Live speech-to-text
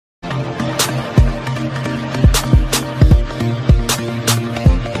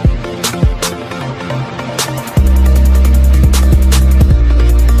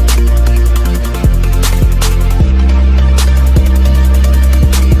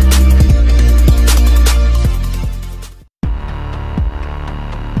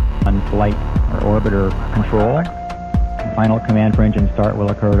orbiter control. Final command for engine start will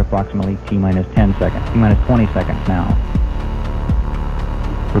occur at approximately T-minus 10 seconds, T-minus 20 seconds now.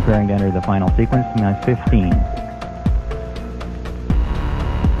 Preparing to enter the final sequence, T-minus 15.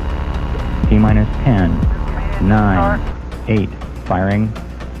 T-minus 10, 9, 8, firing,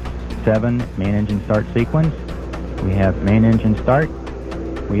 7, main engine start sequence. We have main engine start.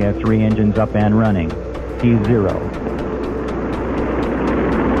 We have 3 engines up and running. T0.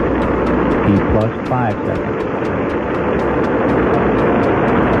 T plus 5 seconds.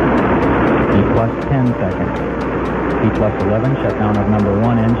 T plus 10 seconds. T plus 11, shutdown of number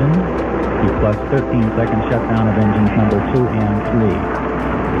 1 engine. T plus 13 seconds, shutdown of engines number 2 and 3.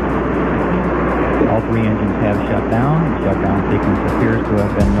 All 3 engines have shut down. The shutdown sequence appears to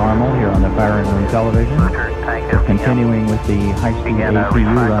have been normal here on the firing room television. We're continuing with the high-speed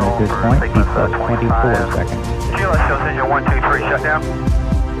APU run at this point, T plus 24 seconds. GLS shows engine 1, 2, 3 shutdown.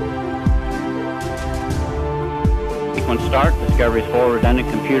 Sequence start, Discovery's 4 redundant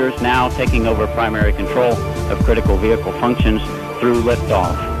computers now taking over primary control of critical vehicle functions through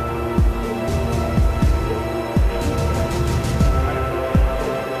liftoff.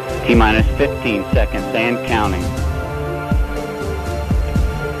 T-minus 15 seconds and counting.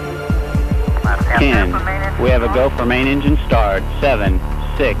 10. We have a go for main engine start. 7,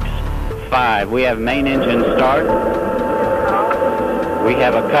 6, 5. We have main engine start. We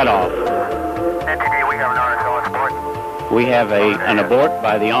have a cutoff. NTD, we have an RSO abort. We have an abort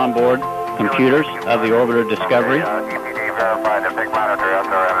by the onboard computers of the orbiter Discovery. EPD verify the big monitor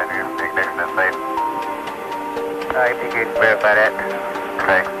outdoor avenue. Ignition is safe. EPD verify that.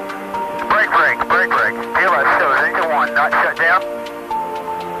 Okay. Brake. GLS shows engine 1 not shut down.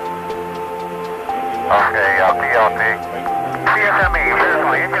 Okay, LT. CFME,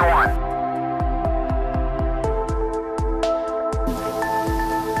 verify engine 1.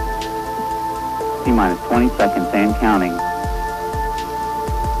 T-minus 20 seconds and counting.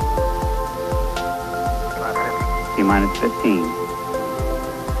 T-minus 15.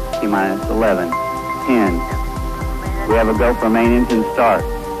 T-minus 11. 10. We have a go for main engine start.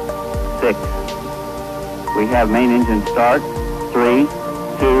 6. We have main engine start. 3,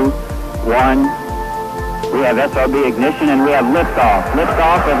 2, 1. We have SRB ignition and we have liftoff.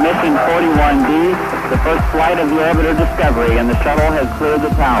 Liftoff of mission 41-D, the first flight of the orbiter Discovery, and the shuttle has cleared the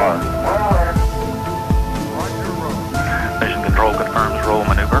tower. Mission control confirms roll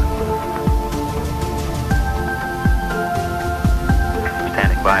maneuver.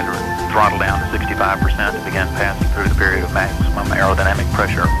 Standing by to throttle down to 65% to begin passing through the period of maximum aerodynamic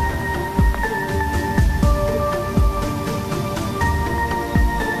pressure.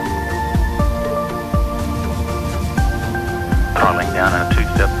 Throttling down in a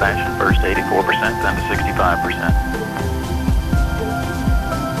 2-step fashion, first 84%, then to 65%.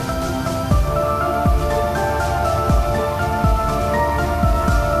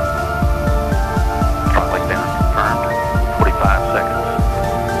 Throttling down, confirmed, 45 seconds.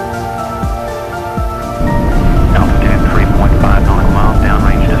 Altitude 3.5 nautical miles,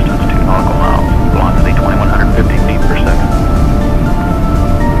 downrange distance 2 nautical miles, velocity 2150 feet per second.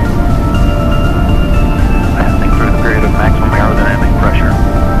 Passing through the period of maximum aerodynamic pressure.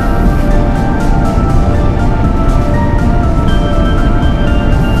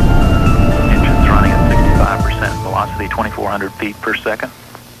 Engines running at 65%, velocity 2400 feet per second.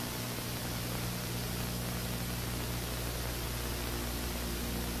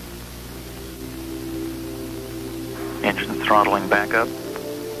 Engines throttling back up.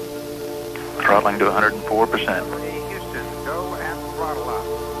 Throttling to 104%. Houston, go and throttle up.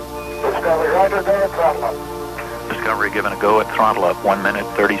 Discovery, roger, go and throttle up. Discovery given a go at throttle up, 1 minute,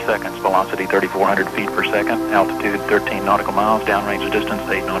 30 seconds, velocity 3,400 feet per second, altitude 13 nautical miles, downrange distance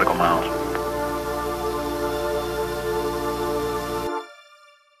 8 nautical miles.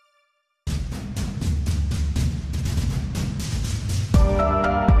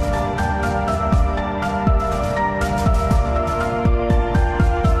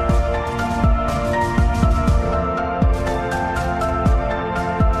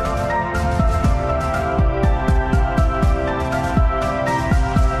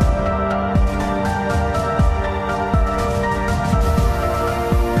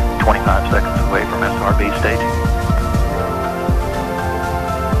 Staging.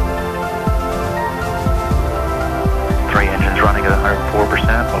 3 engines running at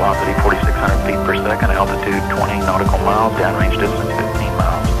 104%, velocity 4,600 feet per second, altitude 20 nautical miles, downrange distance 15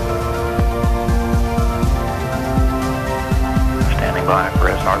 miles. Standing by for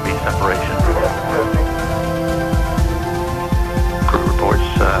SRB separation.